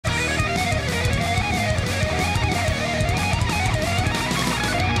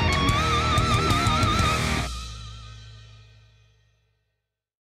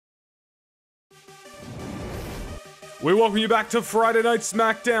We welcome you back to Friday Night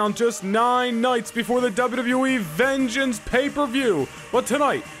SmackDown, just 9 nights before the WWE Vengeance pay-per-view. But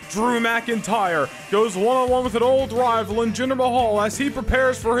tonight, Drew McIntyre goes one-on-one with an old rival in Jinder Mahal as he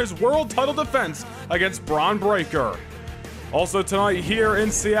prepares for his world title defense against Braun Breaker. Also tonight here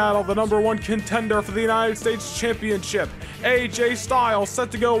in Seattle, the #1 contender for the United States Championship, AJ Styles, set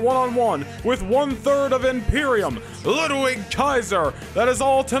to go one-on-one with 1/3 of Imperium, Ludwig Kaiser. That is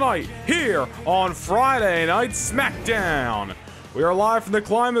all tonight here on Friday Night SmackDown. We are live from the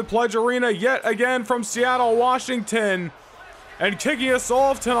Climate Pledge Arena yet again from Seattle, Washington. And kicking us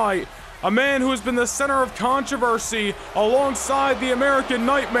off tonight, a man who has been the center of controversy alongside the American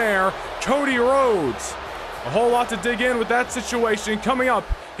Nightmare, Cody Rhodes. A whole lot to dig in with that situation coming up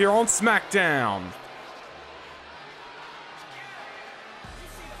here on SmackDown.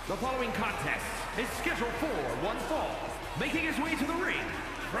 The following contest is scheduled for one fall. Making his way to the ring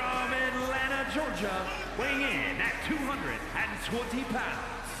from Atlanta, Georgia, weighing in at 220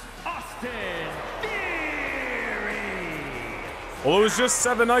 pounds, Austin Theory. Well, it was just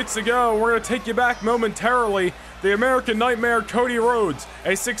 7 nights ago, and we're going to take you back momentarily. The American Nightmare, Cody Rhodes,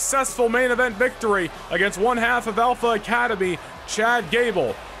 a successful main event victory against one half of Alpha Academy, Chad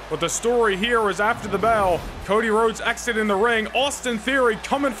Gable. But the story here is after the bell, Cody Rhodes exiting the ring, Austin Theory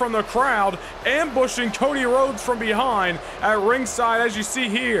coming from the crowd, ambushing Cody Rhodes from behind at ringside as you see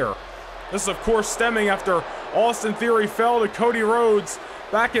here. This is of course stemming after Austin Theory fell to Cody Rhodes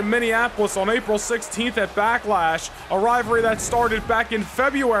back in Minneapolis on April 16th at Backlash, a rivalry that started back in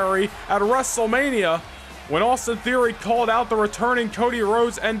February at WrestleMania, when Austin Theory called out the returning Cody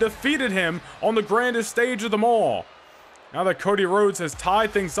Rhodes and defeated him on the grandest stage of them all. Now that Cody Rhodes has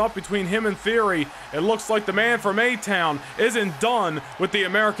tied things up between him and Theory, it looks like the man from A-Town isn't done with the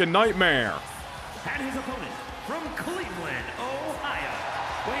American Nightmare. And his opponent from Cleveland, Ohio,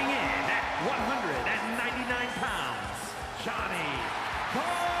 weighing in at 199 pounds, Johnny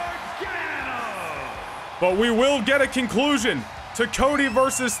Gargano. But we will get a conclusion to Cody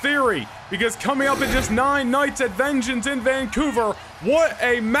versus Theory, because coming up in just 9 nights at Vengeance in Vancouver, what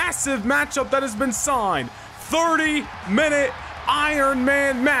a massive matchup that has been signed. 30-minute Iron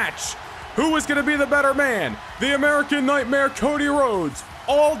Man match. Who is going to be the better man? The American Nightmare Cody Rhodes,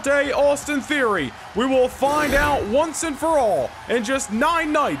 all day Austin Theory. We will find out once and for all in just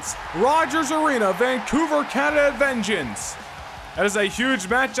 9 nights. Rogers Arena, Vancouver, Canada at Vengeance. That is a huge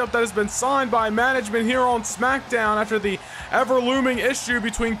matchup that has been signed by management here on SmackDown after the ever-looming issue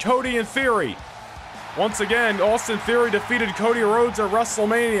between Cody and Theory. Once again, Austin Theory defeated Cody Rhodes at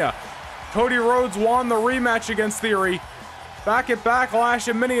WrestleMania. Cody Rhodes won the rematch against Theory back at Backlash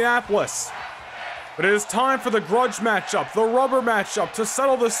in Minneapolis. But it is time for the grudge matchup, the rubber matchup to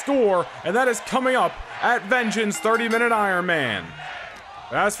settle the score, and that is coming up at Vengeance 30-minute Iron Man.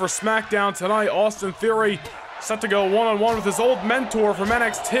 As for SmackDown tonight, Austin Theory set to go one-on-one with his old mentor from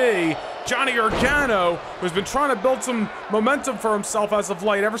NXT, Johnny Gargano, who's been trying to build some momentum for himself as of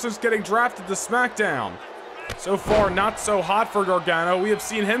late, ever since getting drafted to SmackDown. So far, not so hot for Gargano. We have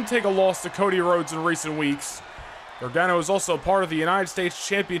seen him take a loss to Cody Rhodes in recent weeks. Gargano is also part of the United States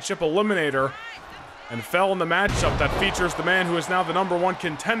Championship Eliminator and fell in the matchup that features the man who is now the #1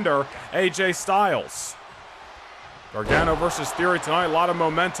 contender, AJ Styles. Gargano versus Theory tonight, a lot of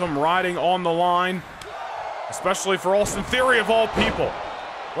momentum riding on the line, especially for Austin Theory of all people.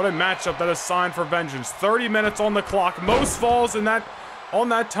 What a matchup that is signed for Vengeance. 30 minutes on the clock. Most falls on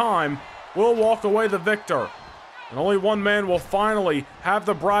that time will walk away the victor. And only one man will finally have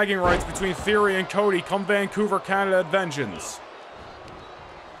the bragging rights between Theory and Cody come Vancouver, Canada at Vengeance.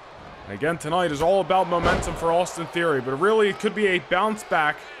 And again, tonight is all about momentum for Austin Theory, but really it could be a bounce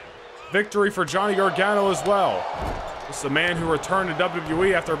back victory for Johnny Gargano as well. This is a man who returned to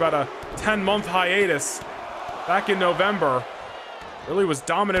WWE after about a 10-month hiatus back in November. Really was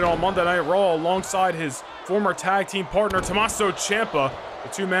dominant on Monday Night Raw alongside his former tag team partner Tommaso Ciampa. The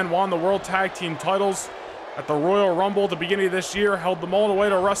two men won the World Tag Team titles at the Royal Rumble at the beginning of this year, held them all the way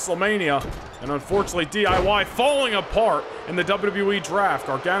to WrestleMania, and unfortunately DIY falling apart in the WWE Draft.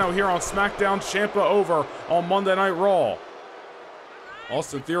 Gargano here on SmackDown, Ciampa over on Monday Night Raw.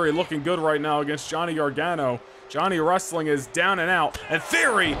 Austin Theory looking good right now against Johnny Gargano. Johnny wrestling is down and out, and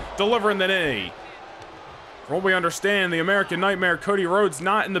Theory delivering the knee. From what we understand, the American Nightmare Cody Rhodes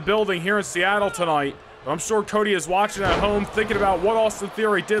not in the building here in Seattle tonight. But I'm sure Cody is watching at home thinking about what Austin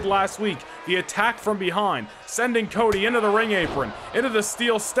Theory did last week. The attack from behind, sending Cody into the ring apron, into the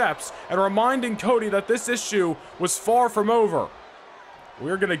steel steps, and reminding Cody that this issue was far from over.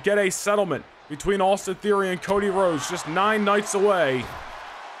 We're going to get a settlement between Austin Theory and Cody Rhodes just 9 nights away.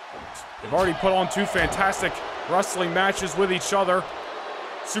 They've already put on 2 fantastic wrestling matches with each other.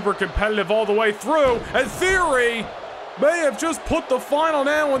 Super competitive all the way through, and Theory may have just put the final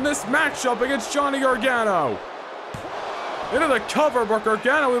nail in this matchup against Johnny Gargano. Into the cover, but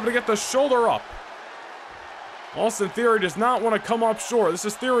Gargano able to get the shoulder up. Austin Theory does not want to come up short. This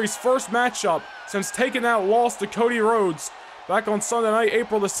is Theory's first matchup since taking that loss to Cody Rhodes back on Sunday night,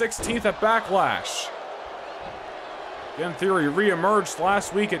 April the 16th at Backlash. Again, Theory re-emerged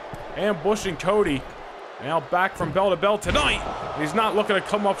last week at ambushing Cody. Now back from bell to bell tonight. He's not looking to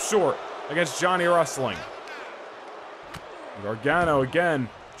come up short against Johnny Wrestling. Gargano again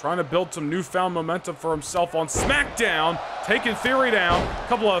trying to build some newfound momentum for himself on SmackDown. Taking Theory down. A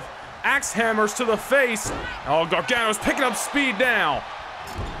couple of axe hammers to the face. Oh, Gargano's picking up speed now.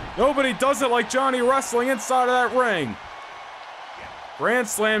 Nobody does it like Johnny Wrestling inside of that ring. Grand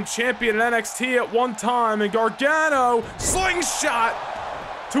Slam champion at NXT at one time, and Gargano slingshot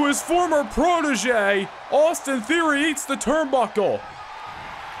to his former protege. Austin Theory eats the turnbuckle.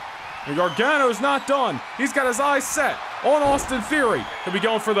 And Gargano's not done. He's got his eyes set on Austin Theory. He'll be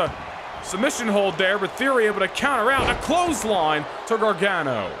going for the submission hold there, but Theory able to counter out a clothesline to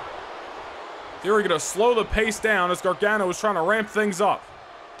Gargano. Theory gonna slow the pace down as Gargano is trying to ramp things up.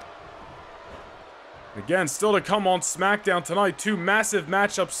 Again, still to come on SmackDown tonight, two massive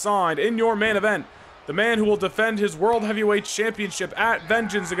matchups signed. In your main event, the man who will defend his World Heavyweight Championship at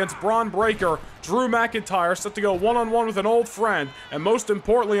Vengeance against Braun Breaker, Drew McIntyre, set to go one-on-one with an old friend, and most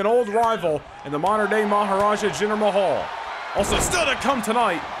importantly, an old rival in the modern-day Maharaja, Jinder Mahal. Also still to come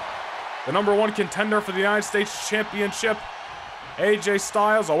tonight, the #1 contender for the United States Championship, AJ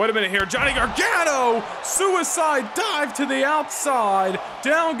Styles. Oh, wait a minute here. Johnny Gargano! Suicide dive to the outside.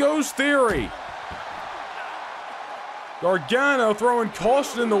 Down goes Theory. Gargano throwing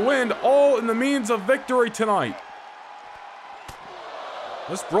caution in the wind, all in the means of victory tonight.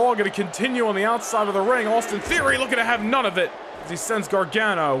 This brawl going to continue on the outside of the ring. Austin Theory looking to have none of it as he sends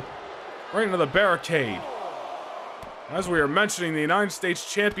Gargano right into the barricade. As we are mentioning, the United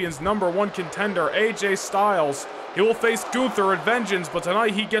States Champion's #1 contender, AJ Styles. He will face Gunther at Vengeance, but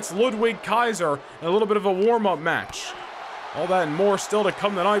tonight he gets Ludwig Kaiser in a little bit of a warm-up match. All that and more still to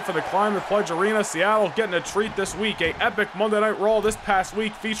come tonight for the Climate Pledge Arena. Seattle getting a treat this week. A epic Monday Night Raw this past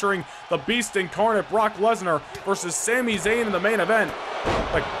week featuring the Beast Incarnate Brock Lesnar versus Sami Zayn in the main event.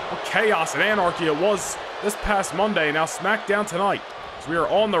 Like what chaos and anarchy it was this past Monday. Now SmackDown tonight as we are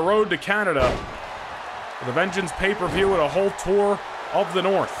on the road to Canada for the Vengeance pay-per-view and a whole tour of the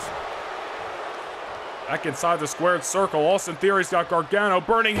North. Back inside the squared circle, Austin Theory's got Gargano,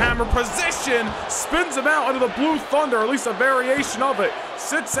 burning hammer position, spins him out into the Blue Thunder, at least a variation of it,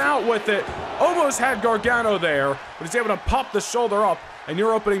 sits out with it, almost had Gargano there, but he's able to pop the shoulder up, and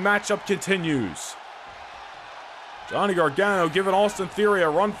your opening matchup continues. Johnny Gargano giving Austin Theory a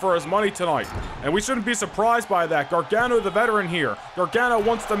run for his money tonight, and we shouldn't be surprised by that. Gargano the veteran here. Gargano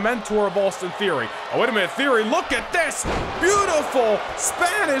wants the mentor of Austin Theory. Oh, wait a minute, Theory, look at this! Beautiful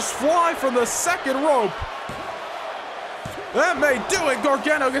Spanish fly from the second rope. That may do it.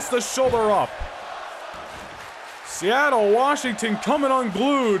 Gargano gets the shoulder up. Seattle, Washington coming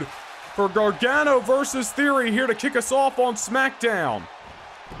unglued for Gargano versus Theory here to kick us off on SmackDown.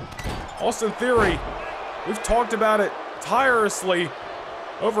 Austin Theory, we've talked about it tirelessly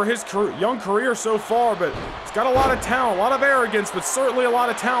over his young career so far, but he's got a lot of talent, a lot of arrogance, but certainly a lot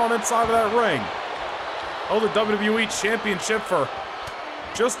of talent inside of that ring. Held the WWE Championship for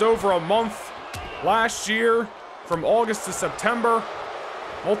just over a month last year, from August to September.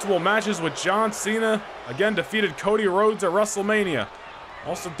 Multiple matches with John Cena. Again, defeated Cody Rhodes at WrestleMania.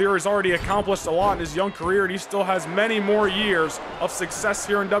 Austin Theory's already accomplished a lot in his young career, and he still has many more years of success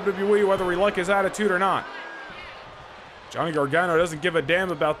here in WWE, whether we like his attitude or not. Johnny Gargano doesn't give a damn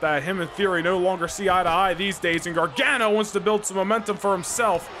about that. Him and Theory no longer see eye to eye these days, and Gargano wants to build some momentum for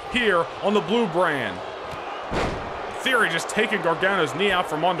himself here on the blue brand. Theory just taking Gargano's knee out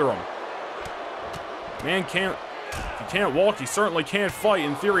from under him. Man can't, if he can't walk, he certainly can't fight,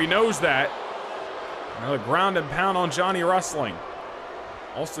 and Theory knows that. Another ground and pound on Johnny Wrestling.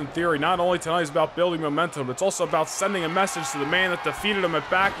 Austin Theory, not only tonight is about building momentum, but it's also about sending a message to the man that defeated him at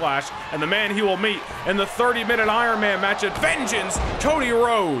Backlash and the man he will meet in the 30-minute Iron Man match at Vengeance, Cody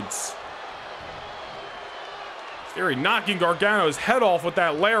Rhodes. Theory knocking Gargano's head off with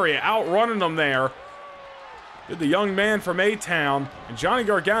that lariat, outrunning him there. Did the young man from A-Town, and Johnny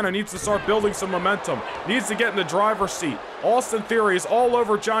Gargano needs to start building some momentum. Needs to get in the driver's seat. Austin Theory is all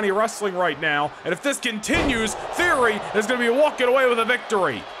over Johnny Wrestling right now, and if this continues, Theory is going to be walking away with a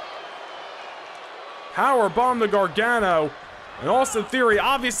victory. Power bomb to Gargano, and Austin Theory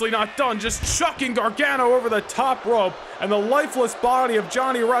obviously not done, just chucking Gargano over the top rope, and the lifeless body of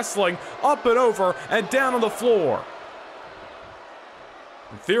Johnny Wrestling up and over and down on the floor.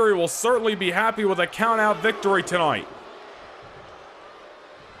 Theory will certainly be happy with a count-out victory tonight.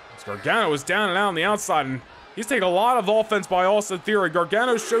 Gargano is down and out on the outside, and he's taking a lot of offense by Austin Theory.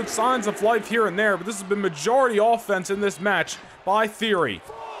 Gargano showed signs of life here and there, but this has been majority offense in this match by Theory.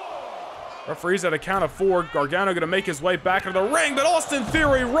 Referee's at a count of 4. Gargano gonna make his way back into the ring, but Austin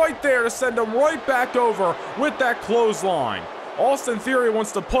Theory right there to send him right back over with that clothesline. Austin Theory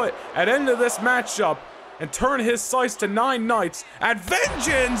wants to put an end to this matchup and turn his sights to 9 nights at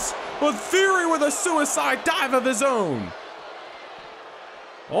Vengeance, but Theory with a suicide dive of his own.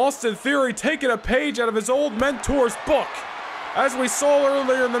 Austin Theory taking a page out of his old mentor's book, as we saw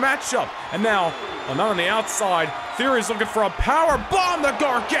earlier in the matchup. And now, well, not on the outside, Theory's looking for a power bomb to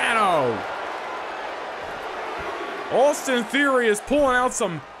Gargano. Austin Theory is pulling out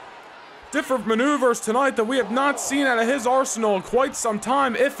some different maneuvers tonight that we have not seen out of his arsenal in quite some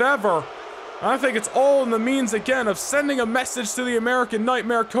time, if ever. I think it's all in the means, again, of sending a message to the American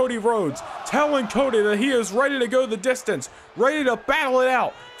Nightmare, Cody Rhodes, telling Cody that he is ready to go the distance, ready to battle it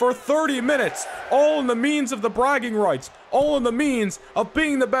out for 30 minutes, all in the means of the bragging rights, all in the means of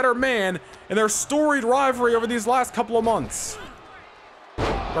being the better man in their storied rivalry over these last couple of months.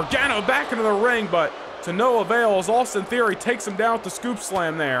 Gargano back into the ring, but to no avail as Austin Theory takes him down with the scoop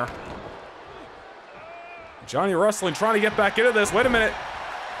slam there. Johnny Wrestling trying to get back into this. Wait a minute.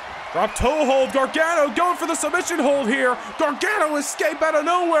 Drop toe hold. Gargano going for the submission hold here. Gargano escape out of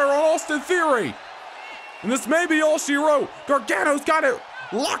nowhere on Austin Theory. And this may be all she wrote. Gargano's got it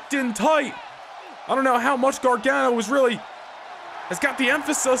locked in tight. I don't know how much Gargano has got the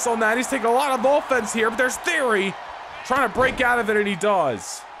emphasis on that. He's taking a lot of offense here, but there's Theory trying to break out of it, and he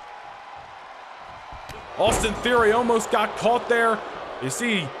does. Austin Theory almost got caught there. You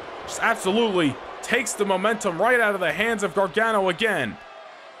see, just absolutely takes the momentum right out of the hands of Gargano again.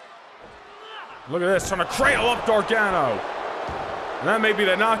 Look at this, trying to cradle up Gargano. And that may be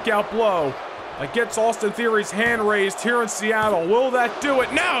the knockout blow that gets Austin Theory's hand raised here in Seattle. Will that do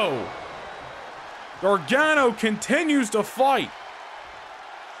it? No! Gargano continues to fight.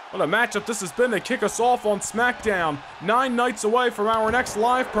 What a matchup this has been to kick us off on SmackDown. 9 nights away from our next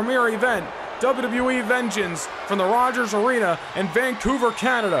live premiere event, WWE Vengeance from the Rogers Arena in Vancouver,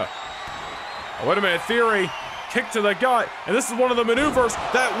 Canada. Oh, wait a minute, Theory. Kick to the gut, and this is one of the maneuvers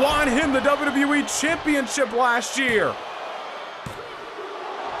that won him the WWE Championship last year.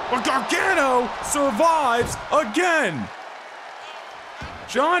 But Gargano survives again.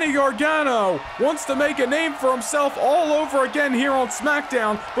 Johnny Gargano wants to make a name for himself all over again here on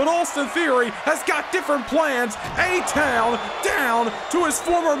SmackDown, but Austin Theory has got different plans. A-Town down to his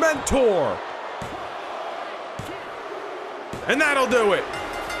former mentor. And that'll do it.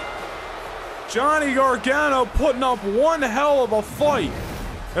 Johnny Gargano putting up one hell of a fight.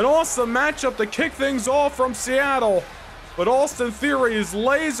 An awesome matchup to kick things off from Seattle. But Austin Theory is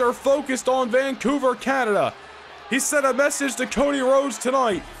laser focused on Vancouver, Canada. He sent a message to Cody Rhodes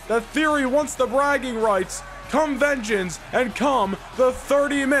tonight that Theory wants the bragging rights, come Vengeance, and come the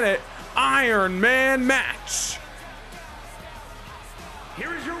 30-minute Iron Man match.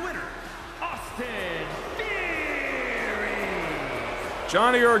 Here is your winner, Austin Theory.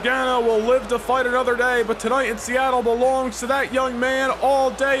 Johnny Gargano will live to fight another day, but tonight in Seattle belongs to that young man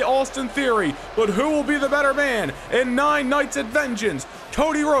all day, Austin Theory. But who will be the better man in 9 nights at Vengeance?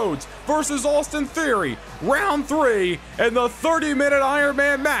 Cody Rhodes versus Austin Theory. Round 3 in the 30-minute Iron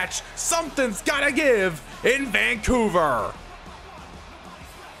Man match. Something's gotta give in Vancouver.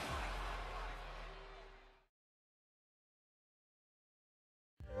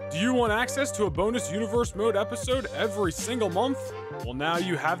 Do you want access to a bonus Universe Mode episode every single month? Well, now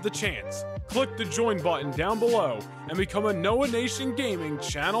you have the chance. Click the join button down below and become a Noah Nation Gaming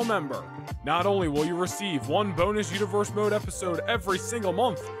channel member. Not only will you receive one bonus Universe Mode episode every single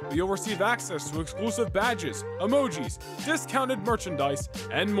month, but you'll receive access to exclusive badges, emojis, discounted merchandise,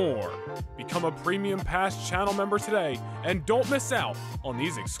 and more. Become a Premium Pass channel member today and don't miss out on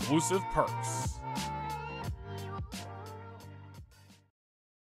these exclusive perks.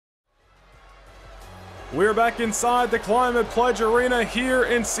 We're back inside the Climate Pledge Arena here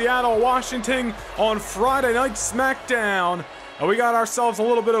in Seattle, Washington on Friday Night SmackDown. And we got ourselves a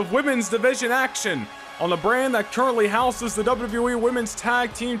little bit of women's division action on the brand that currently houses the WWE Women's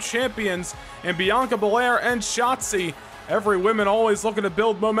Tag Team Champions in Bianca Belair and Shotzi. Every woman always looking to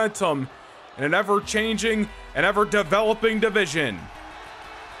build momentum in an ever-changing and ever-developing division.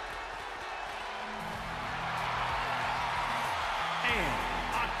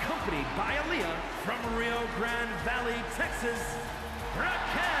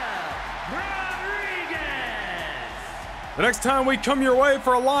 The next time we come your way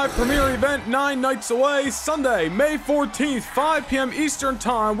for a live premiere event 9 nights away, Sunday, May 14th, 5 p.m. Eastern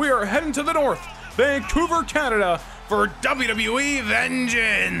Time, we are heading to the north, Vancouver, Canada, for WWE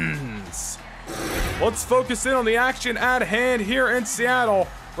Vengeance. Let's focus in on the action at hand here in Seattle.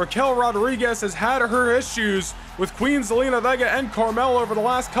 Raquel Rodriguez has had her issues with Queen Zelina Vega and Carmella over the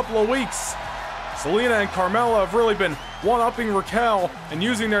last couple of weeks. Zelina and Carmella have really been one-upping Raquel and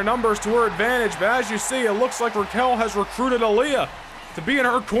using their numbers to her advantage, but as you see, it looks like Raquel has recruited Aaliyah to be in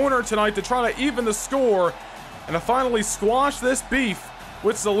her corner tonight to try to even the score and to finally squash this beef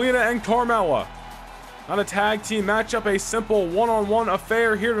with Zelina and Carmella. Not a tag team matchup, a simple one-on-one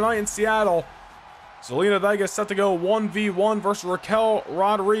affair here tonight in Seattle. Zelina Vega set to go 1v1 versus Raquel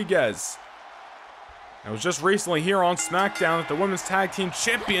Rodriguez. It was just recently here on SmackDown that the Women's Tag Team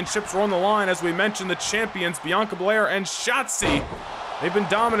Championships were on the line. As we mentioned, the champions, Bianca Belair and Shotzi, they've been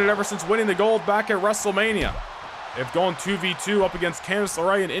dominant ever since winning the gold back at WrestleMania. They've gone 2v2 up against Candice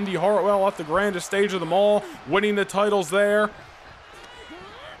LeRae and Indy Hartwell at the grandest stage of them all, winning the titles there.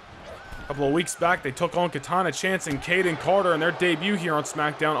 A couple of weeks back, they took on Katana Chance and Kaden Carter in their debut here on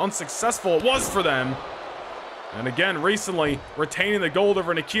SmackDown. Unsuccessful it was for them. And again, recently, retaining the gold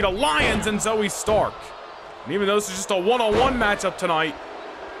over Nikita Lyons and Zoe Stark. And even though this is just a one-on-one matchup tonight,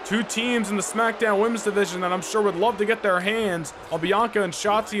 two teams in the SmackDown Women's Division that I'm sure would love to get their hands on Bianca and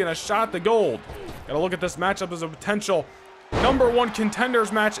Shotzi and a shot at the gold. Gotta look at this matchup as a potential #1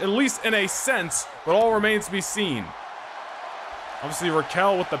 contenders match, at least in a sense, but all remains to be seen. Obviously,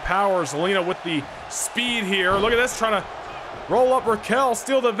 Raquel with the power, Zelina with the speed here. Look at this, trying to roll up Raquel,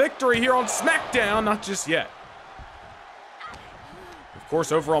 steal the victory here on SmackDown. Not just yet. Of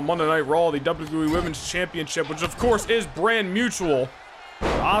course, over on Monday Night Raw, the WWE Women's Championship, which of course is brand mutual.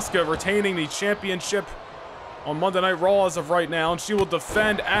 Asuka retaining the championship on Monday Night Raw as of right now, and she will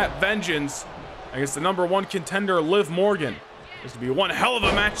defend at Vengeance against the #1 contender, Liv Morgan. This will be one hell of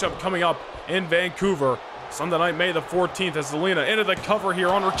a matchup coming up in Vancouver. Sunday night, May the 14th, as Zelina into the cover here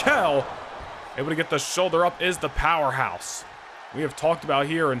on Raquel. Able to get the shoulder up is the powerhouse. We have talked about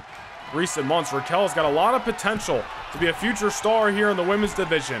here in recent months, Raquel's got a lot of potential to be a future star here in the women's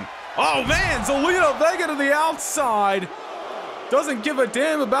division. Oh man, Zelina Vega to the outside. Doesn't give a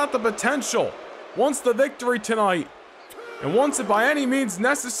damn about the potential. Wants the victory tonight. And wants it by any means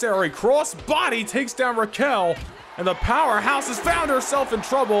necessary. Cross body takes down Raquel. And the powerhouse has found herself in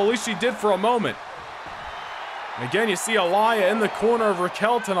trouble. At least she did for a moment. And again, you see Aaliyah in the corner of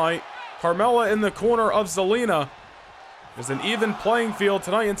Raquel tonight. Carmella in the corner of Zelina. There's an even playing field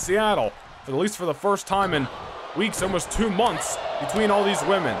tonight in Seattle, at least for the first time in weeks, almost 2 months, between all these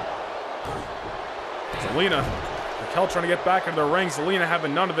women. Zelina, Raquel trying to get back into the ring. Zelina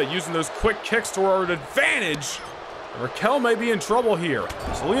having none of it, using those quick kicks to her advantage. And Raquel may be in trouble here.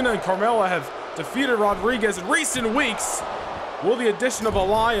 Zelina and Carmella have defeated Rodriguez in recent weeks. Will the addition of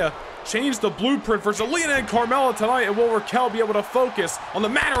Aaliyah change the blueprint for Zelina and Carmella tonight, and will Raquel be able to focus on the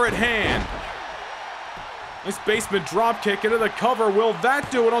matter at hand? Nice basement dropkick into the cover. Will that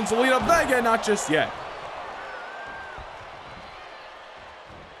do it on Zelina Vega? Not just yet.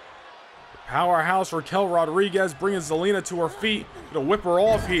 Powerhouse Raquel Rodriguez bringing Zelina to her feet. Gonna whip her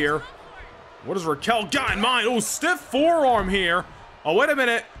off here. What does Raquel got in mind? Oh, stiff forearm here. Oh, wait a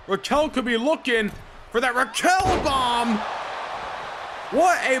minute. Raquel could be looking for that Raquel bomb.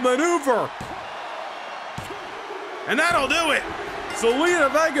 What a maneuver. And that'll do it.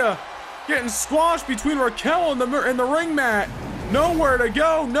 Zelina Vega getting squashed between Raquel and the ring mat. Nowhere to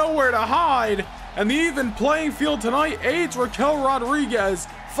go, nowhere to hide. And the even playing field tonight aids Raquel Rodriguez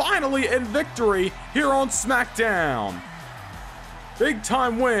finally in victory here on SmackDown. Big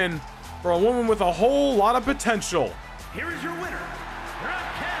time win for a woman with a whole lot of potential. Here is your winner,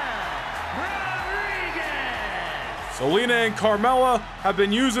 Raquel Rodriguez. Zelina and Carmella have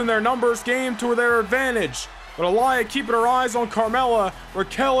been using their numbers game to their advantage. But Aaliyah keeping her eyes on Carmella,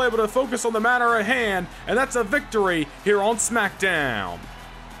 Raquel able to focus on the matter at hand, and that's a victory here on SmackDown.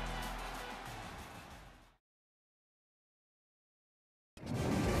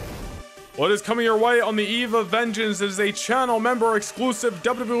 What is coming your way on the eve of Vengeance is a channel member exclusive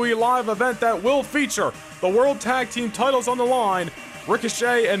WWE Live event that will feature the World Tag Team titles on the line,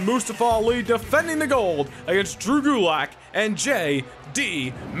 Ricochet and Mustafa Ali defending the gold against Drew Gulak and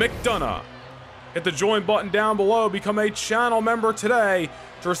J.D. McDonough. Hit the join button down below, become a channel member today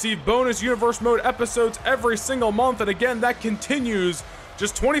to receive bonus Universe Mode episodes every single month, and again, that continues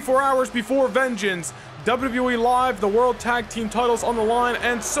just 24 hours before Vengeance, WWE Live, the World Tag Team titles on the line,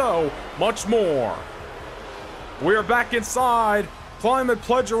 and so much more. We are back inside Climate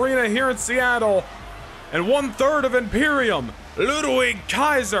Pledge Arena here in Seattle, and 1/3 of Imperium, Ludwig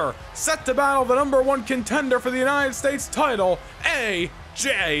Kaiser, set to battle the #1 contender for the United States title,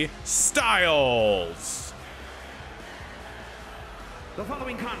 AJ Styles. The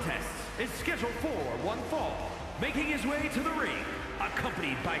following contest is scheduled for one fall, making his way to the ring,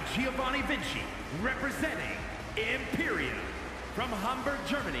 accompanied by Giovanni Vinci, representing Imperium. From Hamburg,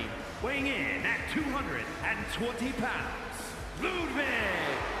 Germany, weighing in at 220 pounds, Ludwig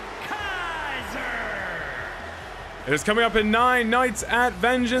Kaiser. It is coming up in 9 nights at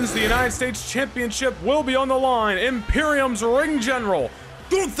Vengeance. The United States Championship will be on the line. Imperium's ring general,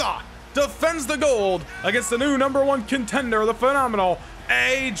 Gunther, defends the gold against the new #1 contender, the phenomenal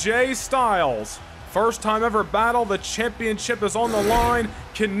AJ Styles. First time ever battle, the championship is on the line.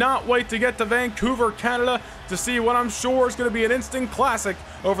 Cannot wait to get to Vancouver, Canada to see what I'm sure is going to be an instant classic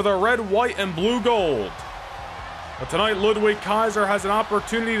over the red, white, and blue gold. But tonight, Ludwig Kaiser has an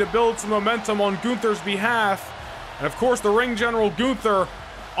opportunity to build some momentum on Gunther's behalf. And of course, the ring general Gunther,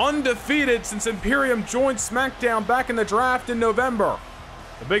 undefeated since Imperium joined SmackDown back in the draft in November.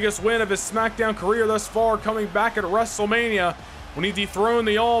 The biggest win of his SmackDown career thus far coming back at WrestleMania when he dethroned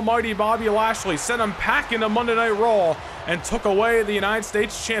the almighty Bobby Lashley, sent him packing to Monday Night Raw, and took away the United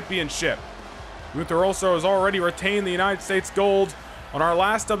States Championship. Gunther also has already retained the United States gold on our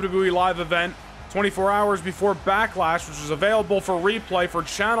last WWE Live event, 24 hours before Backlash, which was available for replay for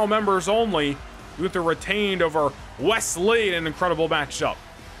channel members only. Gunther retained over Wes Lee in an incredible matchup.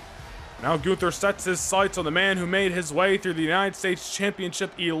 Now Gunther sets his sights on the man who made his way through the United States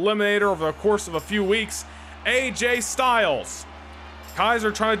Championship Eliminator over the course of a few weeks, AJ Styles.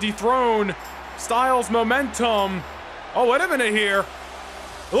 Kaiser trying to dethrone Styles' momentum. Oh, wait a minute here.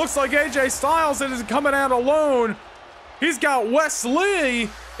 It looks like AJ Styles isn't coming out alone. He's got Wes Lee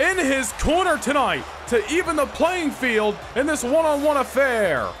in his corner tonight to even the playing field in this one-on-one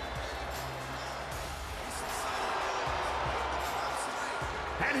affair.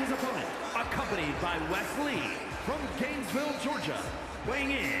 And his opponent, accompanied by Wes Lee from Gainesville, Georgia,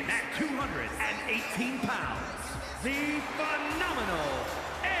 weighing in at 218 pounds, the phenomenal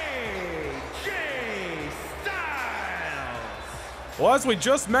AJ Styles. Well, as we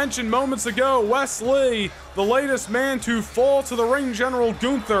just mentioned moments ago, Wes Lee, the latest man to fall to the ring general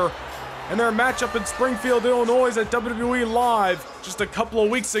Gunther in their matchup in Springfield, Illinois at WWE Live just a couple of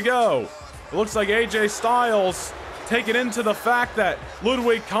weeks ago. It looks like AJ Styles taking into the fact that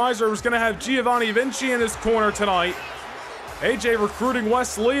Ludwig Kaiser was going to have Giovanni Vinci in his corner tonight. AJ recruiting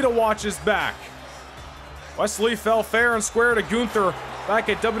Wes Lee to watch his back. Wes Lee fell fair and square to Gunther back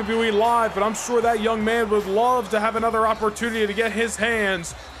at WWE Live, but I'm sure that young man would love to have another opportunity to get his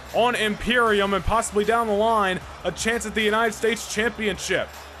hands on Imperium and possibly down the line a chance at the United States Championship.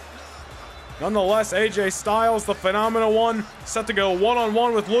 Nonetheless, AJ Styles, the phenomenal one, set to go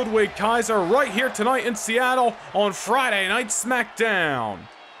one-on-one with Ludwig Kaiser right here tonight in Seattle on Friday Night SmackDown.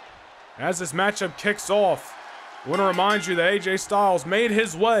 As this matchup kicks off, I want to remind you that AJ Styles made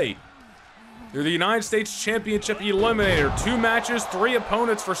his way through the United States Championship Eliminator. 2 matches, 3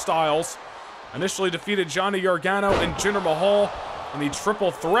 opponents for Styles. Initially defeated Johnny Gargano and Jinder Mahal in the triple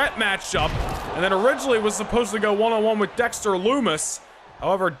threat matchup, and then originally was supposed to go one-on-one with Dexter Lumis.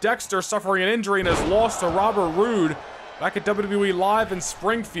 However, Dexter suffering an injury and has lost to Robert Roode back at WWE Live in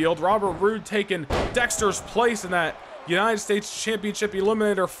Springfield. Robert Roode taking Dexter's place in that United States Championship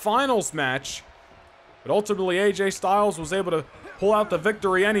Eliminator Finals match. But ultimately, AJ Styles was able to pull out the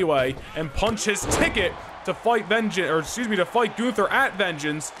victory anyway and punch his ticket to fight to fight Gunther at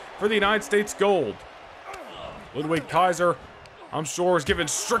Vengeance for the United States gold. Ludwig Kaiser, I'm sure, is given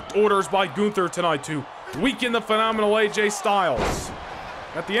strict orders by Gunther tonight to weaken the phenomenal AJ Styles.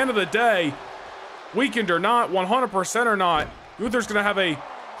 At the end of the day, weakened or not, 100% or not, Gunther's going to have a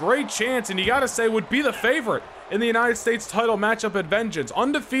great chance, and you got to say would be the favorite in the United States title matchup at Vengeance.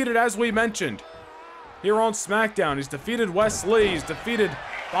 Undefeated, as we mentioned. Here on SmackDown, he's defeated Wes Lee, he's defeated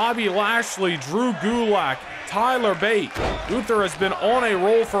Bobby Lashley, Drew Gulak, Tyler Bate. Gunther has been on a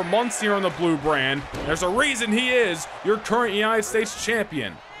roll for months here on the Blue brand. There's a reason he is your current United States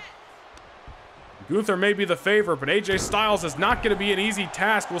champion. Gunther may be the favorite, but AJ Styles is not going to be an easy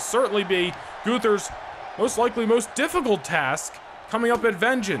task. Will certainly be Gunther's most likely most difficult task coming up at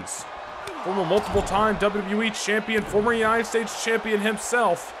Vengeance. Former multiple-time WWE champion, former United States champion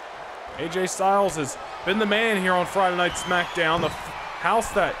himself, AJ Styles has been the man here on Friday Night SmackDown. The house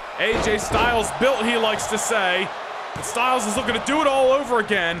that AJ Styles built, he likes to say. And Styles is looking to do it all over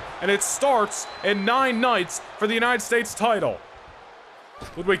again, and it starts in 9 nights for the United States title.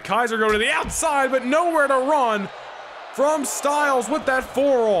 Ludwig Kaiser going to the outside, but nowhere to run from Styles with that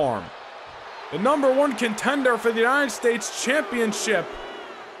forearm. The #1 contender for the United States Championship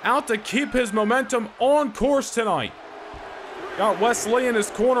out to keep his momentum on course tonight. Got Wes Lee in his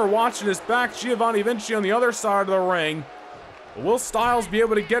corner watching his back, Giovanni Vinci on the other side of the ring. But will Styles be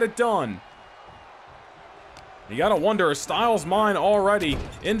able to get it done? You gotta wonder, is Styles' mind already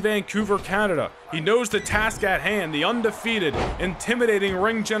in Vancouver, Canada? He knows the task at hand, the undefeated, intimidating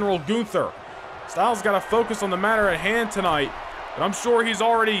ring general Gunther. Styles gotta focus on the matter at hand tonight, but I'm sure he's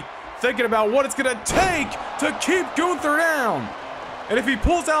already thinking about what it's gonna take to keep Gunther down. And if he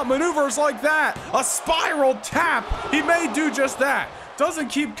pulls out maneuvers like that, a spiral tap, he may do just that. Doesn't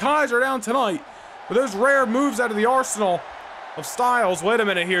keep Kaiser down tonight, but those rare moves out of the arsenal of Styles. Wait a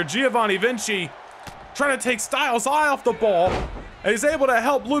minute here, Giovanni Vinci trying to take Styles' eye off the ball, and he's able to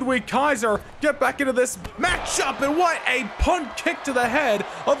help Ludwig Kaiser get back into this matchup, and what a punt kick to the head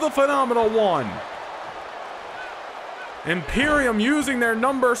of the Phenomenal One. Imperium using their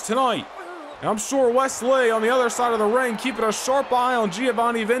numbers tonight, and I'm sure Wes Lee on the other side of the ring keeping a sharp eye on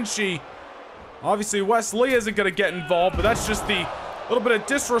Giovanni Vinci. Obviously Wes Lee isn't going to get involved, but that's just the little bit of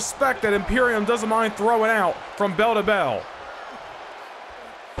disrespect that Imperium doesn't mind throwing out from bell to bell.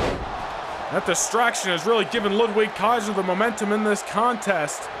 That distraction has really given Ludwig Kaiser the momentum in this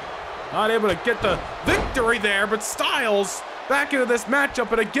contest. Not able to get the victory there, but Styles back into this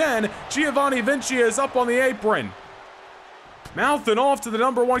matchup, and again, Giovanni Vinci is up on the apron. Mouthing off to the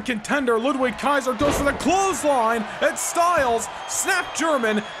 #1 contender, Ludwig Kaiser goes for the clothesline, and Styles, snap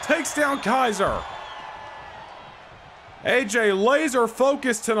German, takes down Kaiser. AJ laser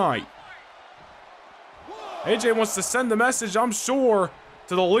focused tonight. AJ wants to send a message, I'm sure,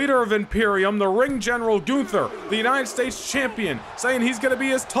 to the leader of Imperium, the ring general Gunther, the United States champion, saying he's going to be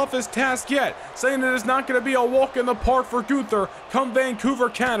his toughest task yet, saying it is not going to be a walk in the park for Gunther come Vancouver,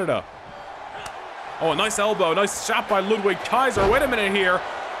 Canada. Oh, a nice elbow, nice shot by Ludwig Kaiser. Wait a minute here.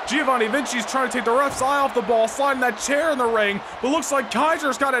 Giovanni Vinci's trying to take the ref's eye off the ball, sliding that chair in the ring, but looks like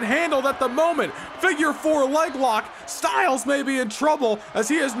Kaiser's got it handled at the moment. Figure 4 leg lock. Styles may be in trouble as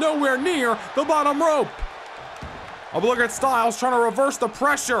he is nowhere near the bottom rope. Oh, but look at Styles trying to reverse the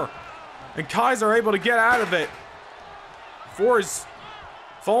pressure, and Kaiser able to get out of it before he's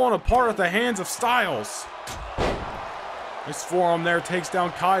falling apart at the hands of Styles. Nice forearm there, takes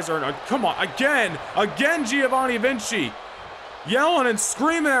down Kaiser, and come on, again Giovanni Vinci yelling and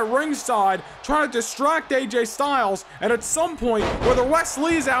screaming at ringside, trying to distract AJ Styles, and at some point, whether Wes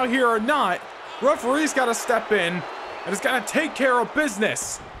Lee's out here or not, referee's got to step in and has got to take care of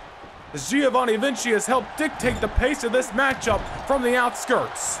business, as Giovanni Vinci has helped dictate the pace of this matchup from the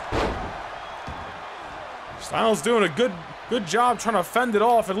outskirts. Styles doing a good job trying to fend it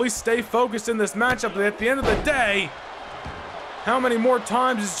off, at least stay focused in this matchup, but at the end of the day, how many more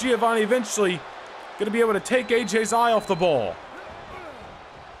times is Giovanni Vinci going to be able to take AJ's eye off the ball?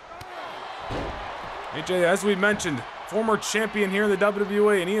 AJ, as we mentioned, former champion here in the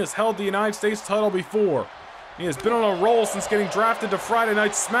WWE, and he has held the United States title before. He has been on a roll since getting drafted to Friday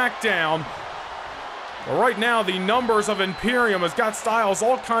Night SmackDown. But right now, the numbers of Imperium has got Styles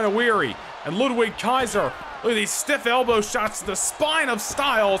all kind of weary. And Ludwig Kaiser, look at these stiff elbow shots to the spine of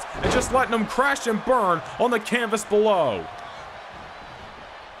Styles and just letting him crash and burn on the canvas below.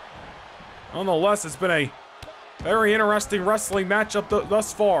 Nonetheless, it's been a very interesting wrestling matchup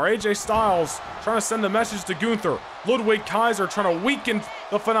thus far. AJ Styles trying to send a message to Gunther. Ludwig Kaiser trying to weaken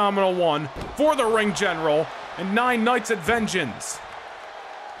the Phenomenal One for the ring general and 9 nights at Vengeance.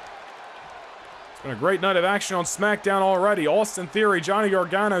 It's been a great night of action on SmackDown already. Austin Theory, Johnny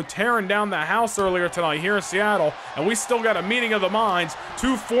Gargano tearing down the house earlier tonight here in Seattle. And we still got a meeting of the minds.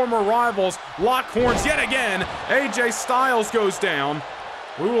 2 former rivals lock horns yet again. AJ Styles goes down.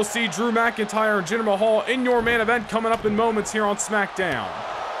 We will see Drew McIntyre and Jinder Mahal in your main event coming up in moments here on SmackDown.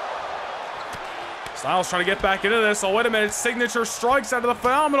 Styles trying to get back into this. Oh, wait a minute. Signature strikes out of the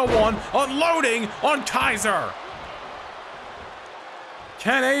Phenomenal One, unloading on Kaiser.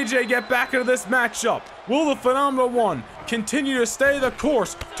 Can AJ get back into this matchup? Will the Phenomenal One continue to stay the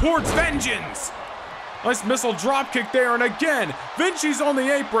course towards vengeance? Nice missile dropkick there, and again, Vinci's on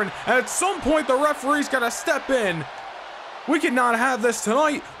the apron, and at some point the referee's got to step in. We cannot have this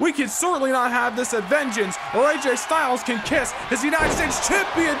tonight. We can certainly not have this at Vengeance, or AJ Styles can kiss his United States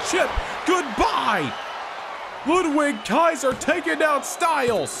Championship goodbye. Ludwig Kaiser taking down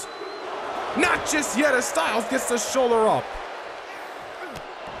Styles. Not just yet as Styles gets the shoulder up.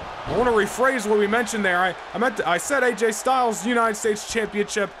 I want to rephrase what we mentioned there. I said AJ Styles United States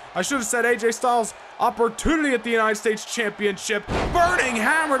Championship. I should have said AJ Styles opportunity at the United States Championship. Burning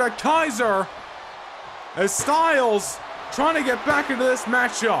hammer to Kaiser as Styles trying to get back into this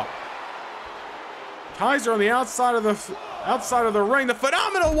matchup. Kaiser on the outside of the ring. The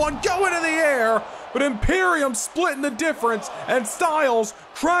Phenomenal One going in the air, but Imperium splitting the difference, and Styles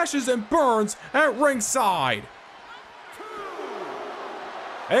crashes and burns at ringside.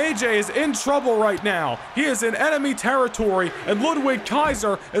 AJ is in trouble right now. He is in enemy territory, and Ludwig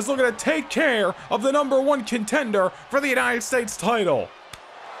Kaiser is looking to take care of the #1 contender for the United States title.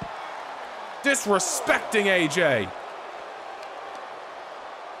 Disrespecting AJ.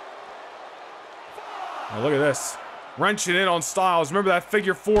 Now look at this. Wrenching in on Styles. Remember that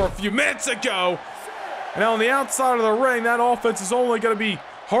figure 4 a few minutes ago? And now on the outside of the ring, that offense is only going to be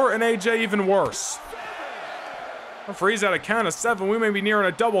hurting AJ even worse. Referee's at a count of 7. We may be nearing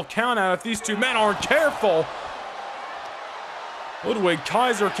a double count out if these two men aren't careful. Ludwig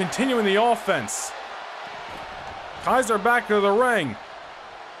Kaiser continuing the offense. Kaiser back to the ring.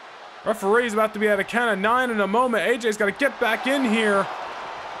 Referee's about to be at a count of 9 in a moment. AJ's got to get back in here.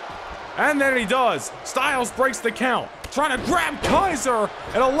 And then he does. Styles breaks the count. Trying to grab Kaiser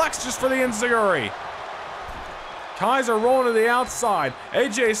and elects just for the enziguri. Kaiser rolling to the outside.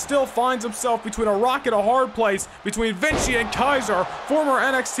 AJ still finds himself between a rock and a hard place between Vinci and Kaiser, former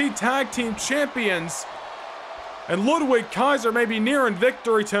NXT Tag Team Champions. And Ludwig Kaiser may be nearing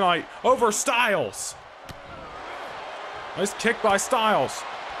victory tonight over Styles. Nice kick by Styles.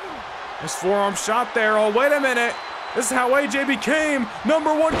 Nice forearm shot there. Oh, wait a minute. This is how AJ became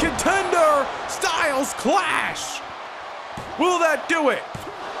 #1 contender. Styles clash. Will that do it?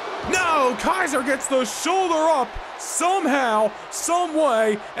 No, Kaiser gets the shoulder up somehow, some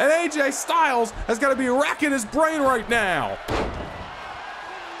way, and AJ Styles has got to be racking his brain right now.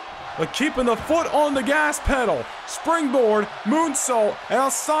 But keeping the foot on the gas pedal, springboard, moonsault, and now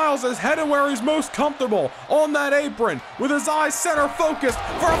Styles is heading where he's most comfortable, on that apron, with his eyes center focused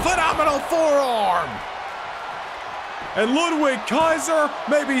for a phenomenal forearm. And Ludwig Kaiser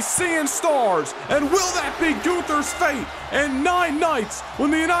may be seeing stars. And will that be Gunther's fate in 9 nights when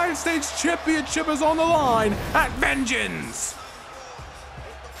the United States Championship is on the line at Vengeance?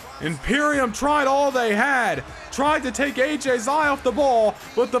 Imperium tried all they had. Tried to take AJ's eye off the ball,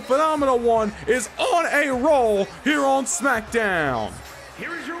 but the Phenomenal One is on a roll here on SmackDown.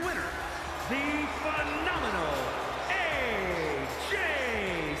 Here is your winner, the phenomenal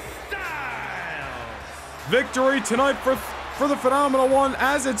AJ Styles. Victory tonight for the Phenomenal One,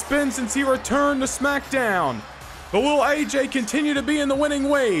 as it's been since he returned to SmackDown. But will AJ continue to be in the winning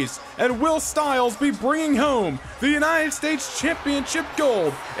ways? And will Styles be bringing home the United States Championship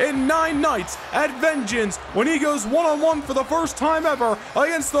gold in 9 nights at Vengeance when he goes one-on-one for the first time ever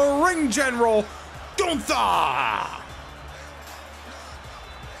against the Ring General, Gunther?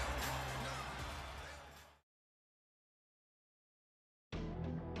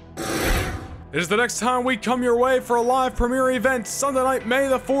 It is the next time we come your way for a live premiere event, Sunday night, May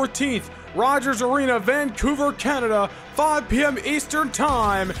the 14th, Rogers Arena, Vancouver, Canada, 5 p.m. Eastern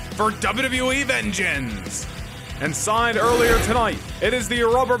Time for WWE Vengeance. And signed earlier tonight, it is the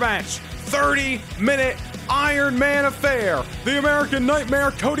rubber match, 30-minute Iron Man affair. The American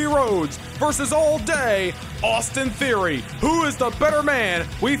Nightmare Cody Rhodes versus All Day Austin Theory. Who is the better man?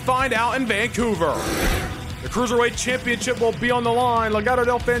 We find out in Vancouver. The Cruiserweight Championship will be on the line. Legado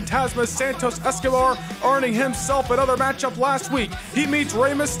del Fantasma Santos Escobar earning himself another matchup last week. He meets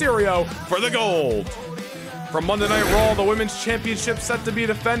Rey Mysterio for the gold. From Monday Night Raw, the Women's Championship set to be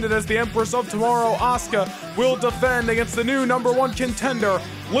defended as the Empress of Tomorrow, Asuka, will defend against the new #1 contender,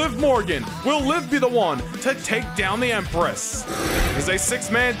 Liv Morgan. Will Liv be the one to take down the Empress? It's a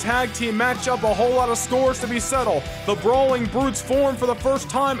 6-man tag team matchup, a whole lot of scores to be settled. The Brawling Brutes form for the first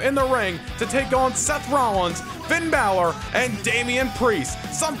time in the ring to take on Seth Rollins, Finn Balor, and Damian Priest.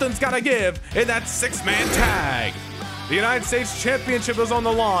 Something's gotta give in that 6-man tag. The United States Championship is on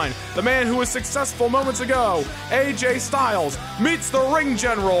the line. The man who was successful moments ago, AJ Styles, meets the Ring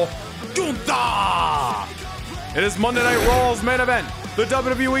General, Gunther. It is Monday Night Raw's main event, the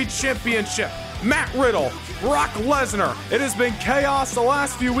WWE Championship. Matt Riddle, Brock Lesnar. It has been chaos the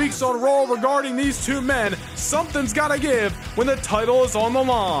last few weeks on Raw regarding these two men. Something's gotta give when the title is on the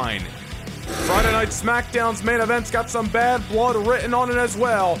line. Friday Night SmackDown's main event's got some bad blood written on it as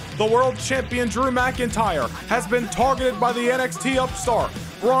well. The world champion Drew McIntyre has been targeted by the NXT upstart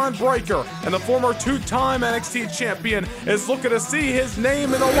Braun Breaker, and the former 2-time NXT champion is looking to see his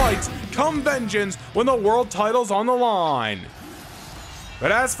name in the lights come Vengeance when the world title's on the line.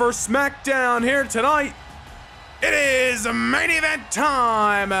 But as for SmackDown here tonight, it is main event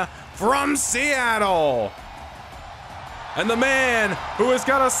time from Seattle. And the man who has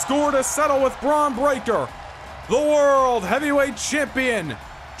got a score to settle with Braun Breaker, the World Heavyweight Champion,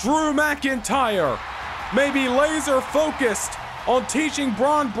 Drew McIntyre, may be laser focused on teaching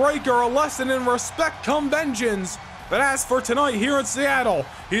Braun Breaker a lesson in respect come Vengeance. But as for tonight here in Seattle,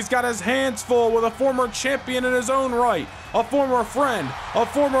 he's got his hands full with a former champion in his own right, a former friend, a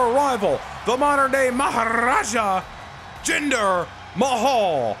former rival, the modern day Maharaja, Jinder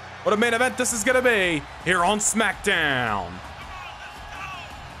Mahal. What a main event this is going to be here on SmackDown.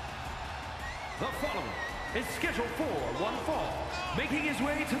 The following is scheduled for one fall, making his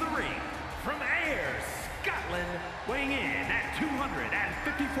way to the ring from Ayr, Scotland, weighing in at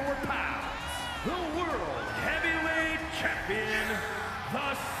 254 pounds, the World Heavyweight Champion,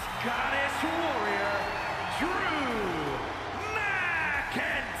 the Scottish Warrior, Drew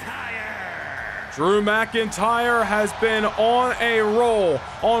McIntyre. Drew McIntyre has been on a roll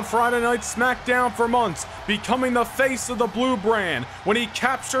on Friday Night SmackDown for months, becoming the face of the blue brand when he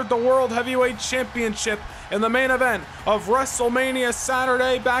captured the World Heavyweight Championship in the main event of WrestleMania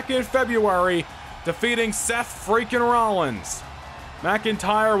Saturday back in February, defeating Seth freaking Rollins.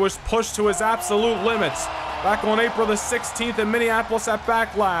 McIntyre was pushed to his absolute limits back on April the 16th in Minneapolis at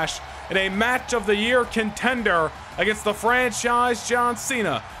Backlash in a match of the year contender against the franchise John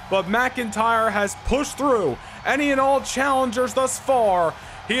Cena. But McIntyre has pushed through any and all challengers thus far.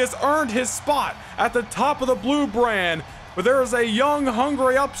 He has earned his spot at the top of the blue brand, but there is a young,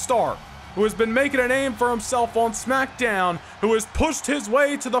 hungry upstart who has been making a name for himself on SmackDown, who has pushed his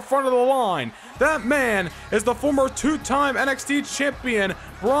way to the front of the line. That man is the former two-time NXT champion,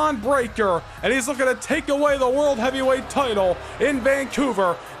 Bron Breakker, and he's looking to take away the World Heavyweight title in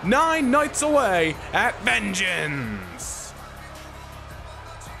Vancouver 9 nights away at Vengeance.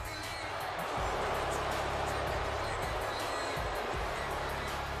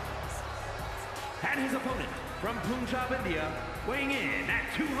 And his opponent from Punjab, India, weighing in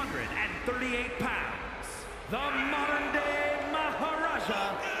at 238 pounds, the modern-day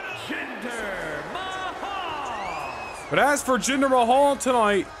Maharaja, Jinder Mahal. But as for Jinder Mahal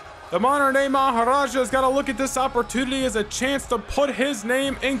tonight, the modern-day Maharaja's got to look at this opportunity as a chance to put his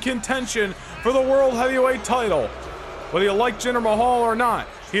name in contention for the World Heavyweight title. Whether you like Jinder Mahal or not,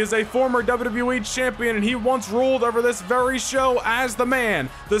 he is a former WWE champion, and he once ruled over this very show as the man,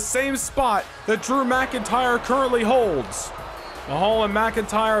 the same spot that Drew McIntyre currently holds. Mahal and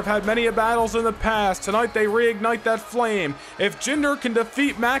McIntyre have had many battles in the past. Tonight they reignite that flame. If Jinder can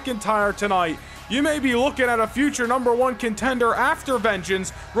defeat McIntyre tonight, you may be looking at a future #1 contender after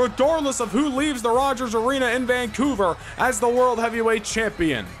Vengeance, regardless of who leaves the Rogers Arena in Vancouver as the World Heavyweight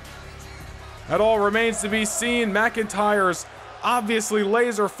Champion. That all remains to be seen. McIntyre's obviously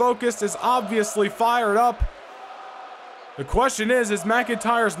laser focused, is obviously fired up. The question is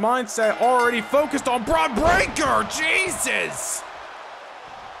McIntyre's mindset already focused on Bron Breakker? Jesus!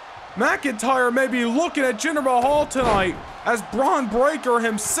 McIntyre may be looking at Jinder Mahal tonight as Bron Breakker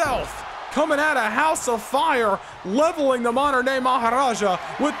himself coming out of House of Fire, leveling the modern-day Maharaja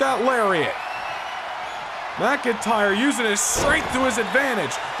with that lariat. McIntyre using his strength to his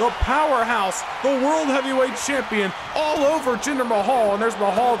advantage. The powerhouse, the World Heavyweight Champion, all over Jinder Mahal, and there's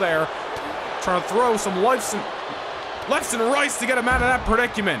Mahal there, trying to throw some lefts and rights to get him out of that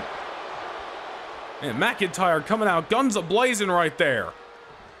predicament. And McIntyre coming out guns a-blazing right there.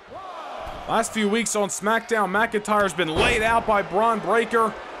 Last few weeks on SmackDown, McIntyre's been laid out by Bron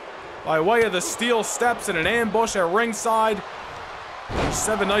Breakker by way of the steel steps and an ambush at ringside.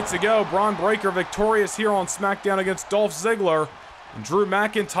 7 nights ago, Bron Breakker victorious here on SmackDown against Dolph Ziggler. And Drew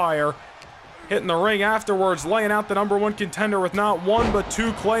McIntyre hitting the ring afterwards, laying out the #1 contender with not 1 but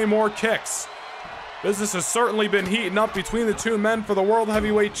 2 Claymore kicks. Business has certainly been heating up between the two men for the World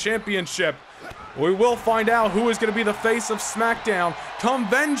Heavyweight Championship. We will find out who is going to be the face of SmackDown come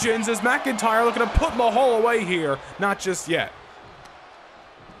Vengeance, as McIntyre looking to put Mahal away here. Not just yet.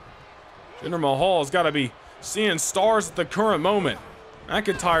 Jinder Mahal has got to be seeing stars at the current moment.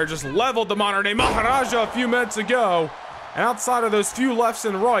 McIntyre just leveled the modern-day Maharaja a few minutes ago. And outside of those few lefts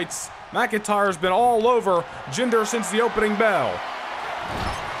and rights, McIntyre's been all over Jinder since the opening bell.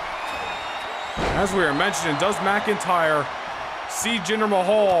 As we were mentioning, does McIntyre see Jinder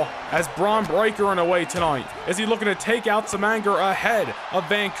Mahal as Bron Breakker in a way tonight? Is he looking to take out some anger ahead of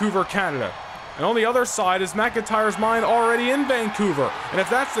Vancouver, Canada? And on the other side, is McIntyre's mind already in Vancouver? And if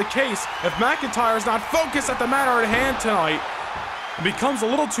that's the case, if McIntyre's not focused at the matter at hand tonight, and becomes a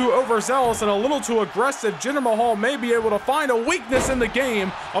little too overzealous and a little too aggressive, Jinder Mahal may be able to find a weakness in the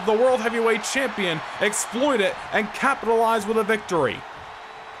game of the World Heavyweight Champion, exploit it, and capitalize with a victory.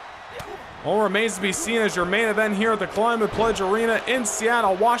 All remains to be seen as your main event here at the Climate Pledge Arena in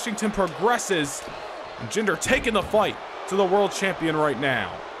Seattle, Washington progresses. And Jinder taking the fight to the world champion right now.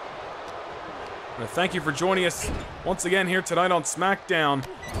 Thank you for joining us once again here tonight on SmackDown.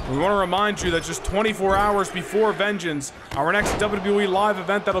 We want to remind you that just 24 hours before Vengeance, our next WWE live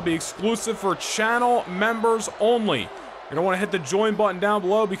event that'll be exclusive for channel members only. You're going to want to hit the join button down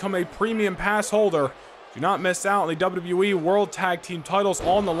below, become a premium pass holder. Do not miss out on the WWE World Tag Team titles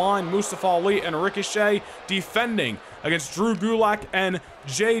on the line. Mustafa Ali and Ricochet defending against Drew Gulak and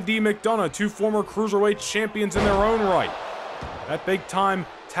J.D. McDonough, 2 former Cruiserweight champions in their own right. That big-time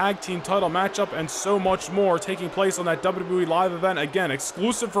tag team title matchup and so much more taking place on that WWE live event. Again,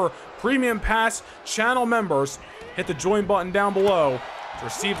 exclusive for Premium Pass channel members. Hit the join button down below to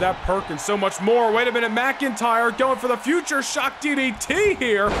receive that perk and so much more. Wait a minute, McIntyre going for the future shock DDT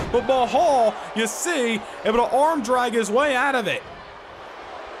here, but Mahal, you see, able to arm drag his way out of it.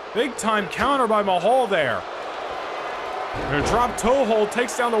 Big time counter by Mahal there. And a drop toe hold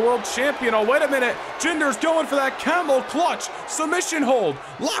takes down the world champion. Oh, wait a minute. Jinder's going for that camel clutch. Submission hold.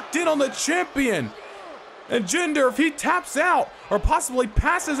 Locked in on the champion. And Jinder, if he taps out or possibly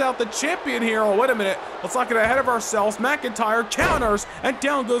passes out the champion here. Oh, wait a minute. Let's not get ahead of ourselves. McIntyre counters and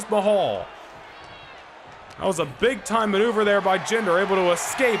down goes Mahal. That was a big time maneuver there by Jinder, able to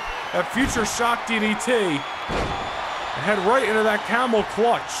escape that future shock DDT and head right into that camel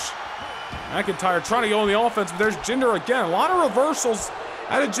clutch. McIntyre trying to go on the offense, but there's Jinder again. A lot of reversals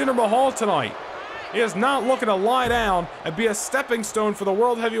out of Jinder Mahal tonight. He is not looking to lie down and be a stepping stone for the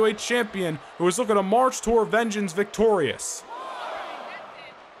World Heavyweight Champion who is looking to march toward vengeance victorious.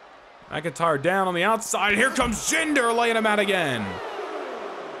 McIntyre down on the outside. Here comes Jinder laying him out again.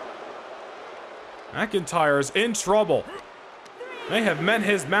 McIntyre is in trouble. They have met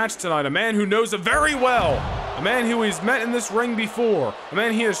his match tonight. A man who knows it very well. A man who he's met in this ring before. A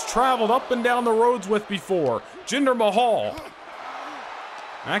man he has traveled up and down the roads with before. Jinder Mahal.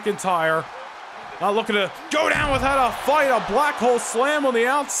 McIntyre not looking to go down without a fight. A black hole slam on the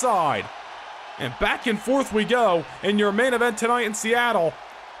outside. And back and forth we go in your main event tonight in Seattle.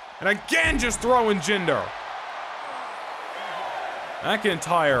 And again just throwing Jinder.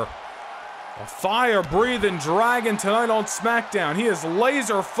 McIntyre, a fire-breathing dragon tonight on SmackDown. He is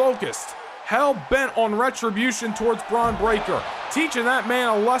laser-focused, hell-bent on retribution towards Braun Breaker, teaching that man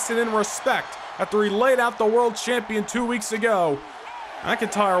a lesson in respect after he laid out the world champion 2 weeks ago.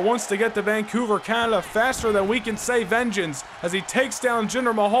 McIntyre wants to get to Vancouver, Canada faster than we can say vengeance as he takes down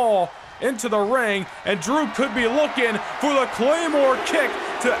Jinder Mahal into the ring, and Drew could be looking for the Claymore kick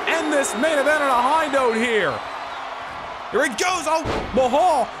to end this main event on a high note here. Here he goes. Oh,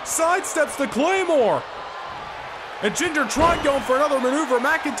 Mahal sidesteps the Claymore. And Jinder tried going for another maneuver.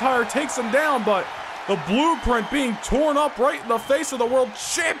 McIntyre takes him down, but the blueprint being torn up right in the face of the world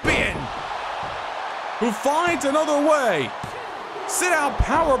champion, who finds another way. Sit out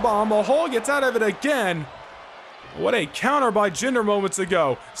powerbomb. Mahal gets out of it again. What a counter by Jinder moments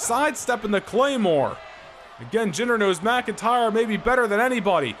ago. Sidestepping the Claymore. Again, Jinder knows McIntyre maybe better than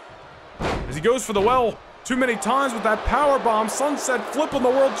anybody. As he goes for the well too many times with that powerbomb. Sunset flip on the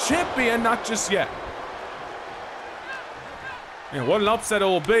world champion. Not just yet. And what an upset it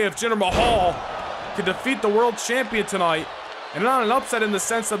will be if Jinder Mahal can defeat the world champion tonight. And not an upset in the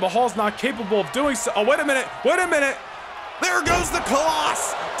sense that Mahal's not capable of doing so. Oh, wait a minute. Wait a minute. There goes the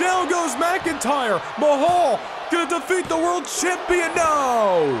Colossus. Down goes McIntyre. Mahal gonna defeat the world champion.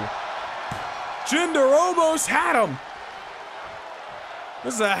 No. Jinder almost had him.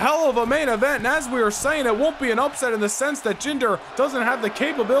 This is a hell of a main event, and as we were saying, it won't be an upset in the sense that Jinder doesn't have the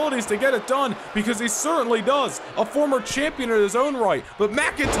capabilities to get it done, because he certainly does, a former champion in his own right. But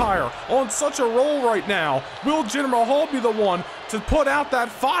McIntyre on such a roll right now. Will Jinder Mahal be the one to put out that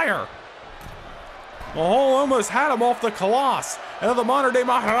fire? Mahal almost had him off the Colossus. Another modern-day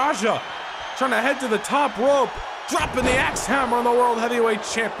Maharaja trying to head to the top rope, dropping the axe hammer on the World Heavyweight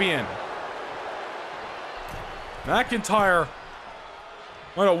Champion. McIntyre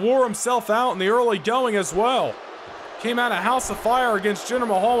might have wore himself out in the early going as well. Came out of House of Fire against Jinder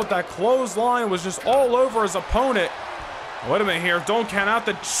Mahal with that clothesline, was just all over his opponent. Wait a minute here, don't count out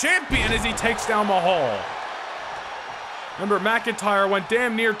the champion as he takes down Mahal. Remember, McIntyre went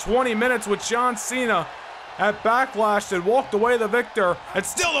damn near 20 minutes with John Cena at Backlash and walked away the victor, and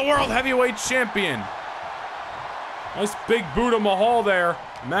still the World Heavyweight Champion. Nice big boot of Mahal there.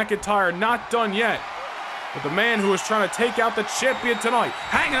 McIntyre not done yet. But the man who is trying to take out the champion tonight,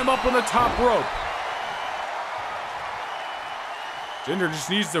 hanging him up on the top rope. Jinder just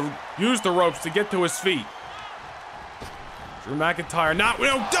needs to use the ropes to get to his feet. Drew McIntyre not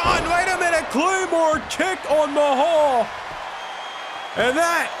done. Wait a minute. Claymore kick on Mahal. And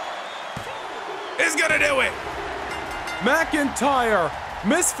that is going to do it. McIntyre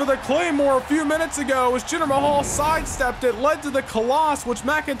missed for the Claymore a few minutes ago as Jinder Mahal sidestepped it, led to the Colossus, which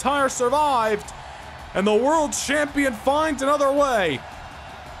McIntyre survived. And the world champion finds another way.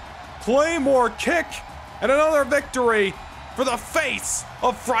 Claymore kick and another victory for the face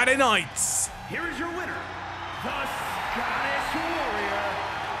of Friday nights. Here is your winner, the Scottish Warrior,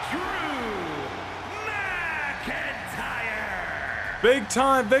 Drew McIntyre. Big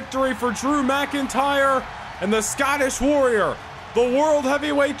time victory for Drew McIntyre, and the Scottish Warrior, the World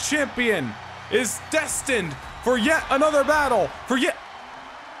Heavyweight Champion, is destined for yet another battle,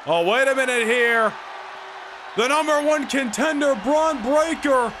 Oh, wait a minute here. The #1 contender, Braun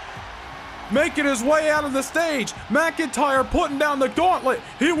Breaker, making his way out of the stage. McIntyre putting down the gauntlet.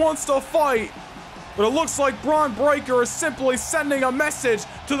 He wants to fight. But it looks like Braun Breaker is simply sending a message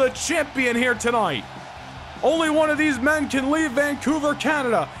to the champion here tonight. Only one of these men can leave Vancouver,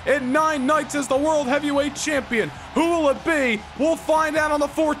 Canada in 9 nights as the World Heavyweight Champion. Who will it be? We'll find out on the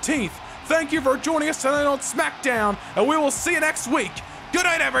 14th. Thank you for joining us tonight on SmackDown, and we will see you next week. Good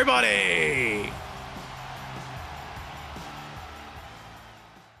night, everybody!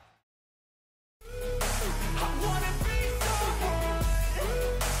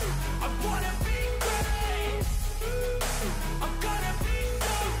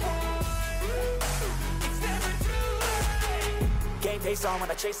 Face on when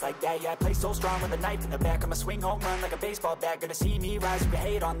I chase like that, yeah, I play so strong with a knife in the back. I'ma swing home run like a baseball bat. Gonna see me rise, you can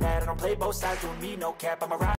hate on that. I don't play both sides, doing me no cap, I'm a